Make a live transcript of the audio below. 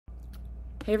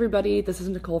Hey everybody, this is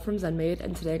Nicole from ZenMaid,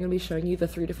 and today I'm going to be showing you the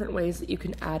 3 different ways that you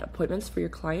can add appointments for your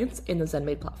clients in the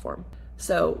ZenMaid platform.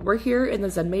 So we're here in the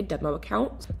ZenMaid demo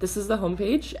account. This is the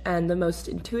homepage, and the most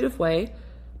intuitive way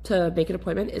to make an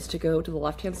appointment is to go to the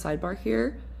left-hand sidebar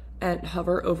here and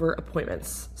hover over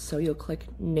appointments. So you'll click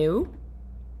New.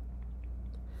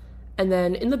 And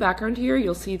then in the background here,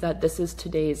 you'll see that this is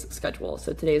today's schedule.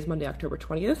 So today is Monday, October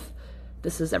 20th.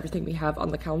 This is everything we have on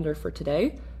the calendar for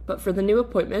today. But for the new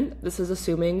appointment, this is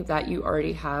assuming that you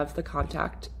already have the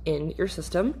contact in your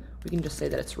system. We can just say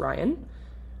that it's Ryan.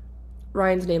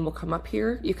 Ryan's name will come up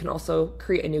here. You can also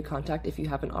create a new contact if you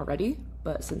haven't already,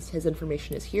 but since his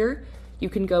information is here, you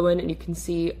can go in and you can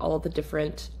see all of the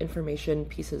different information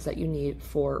pieces that you need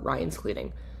for Ryan's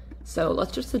cleaning. So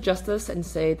let's just adjust this and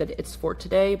say that it's for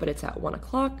today, but it's at 1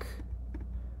 o'clock.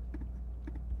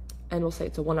 And we'll say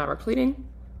it's a 1-hour cleaning.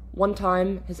 One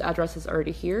time, his address is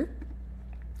already here.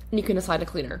 And you can assign a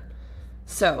cleaner.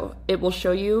 So it will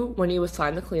show you when you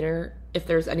assign the cleaner if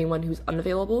there's anyone who's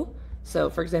unavailable. So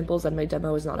for example, ZenMaid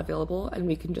demo is not available, and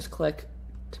we can just click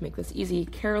to make this easy,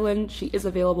 Carolyn, she is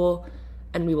available,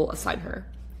 and we will assign her.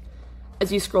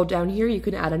 As you scroll down here, you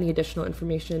can add any additional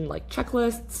information like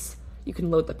checklists, you can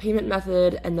load the payment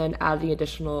method, and then add the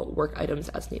additional work items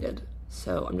as needed.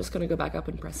 So I'm just gonna go back up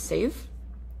and press save.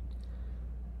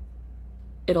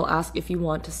 It'll ask if you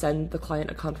want to send the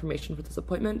client a confirmation for this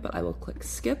appointment, but I will click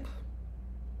skip.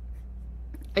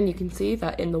 And you can see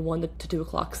that in the 1 to 2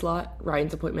 o'clock slot,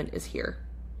 Ryan's appointment is here.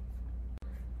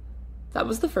 That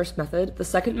was the first method. The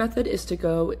second method is to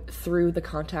go through the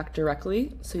contact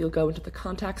directly. So you'll go into the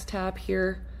contacts tab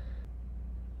here.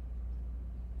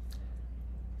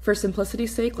 For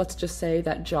simplicity's sake, let's just say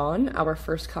that John, our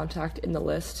first contact in the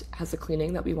list, has a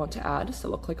cleaning that we want to add. So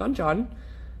we'll click on John.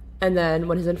 And then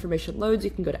when his information loads,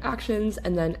 you can go to actions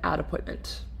and then add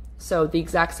appointment. So the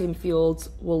exact same fields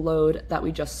will load that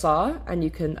we just saw, and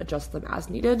you can adjust them as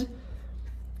needed.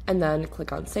 And then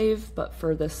click on save, but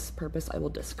for this purpose, I will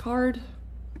discard.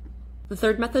 The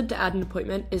third method to add an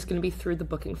appointment is going to be through the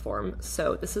booking form.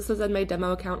 So this is the ZenMaid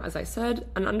demo account, as I said,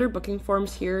 and under booking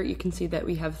forms here, you can see that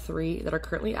we have 3 that are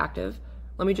currently active.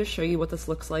 Let me just show you what this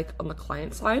looks like on the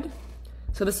client side.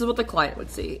 So this is what the client would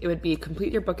see. It would be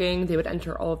complete your booking, they would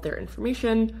enter all of their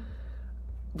information,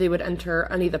 they would enter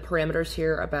any of the parameters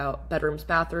here about bedrooms,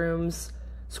 bathrooms,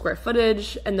 square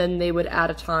footage, and then they would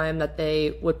add a time that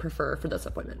they would prefer for this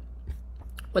appointment.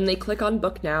 When they click on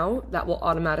book now, that will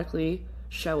automatically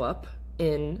show up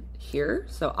in here.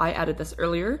 So I added this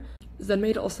earlier.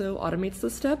 ZenMaid also automates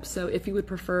this step, so if you would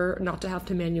prefer not to have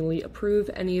to manually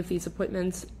approve any of these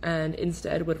appointments and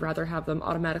instead would rather have them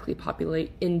automatically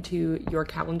populate into your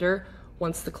calendar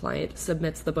once the client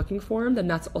submits the booking form, then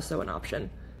that's also an option.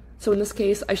 So in this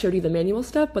case, I showed you the manual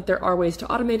step, but there are ways to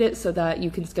automate it so that you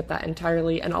can skip that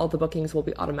entirely and all the bookings will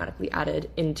be automatically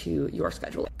added into your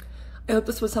schedule. I hope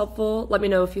this was helpful. Let me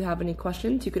know if you have any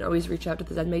questions. You can always reach out to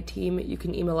the ZenMaid team. You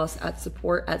can email us at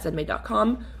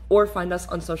support@zenmaid.com or find us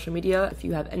on social media. If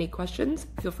you have any questions,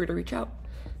 feel free to reach out.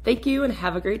 Thank you and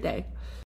have a great day.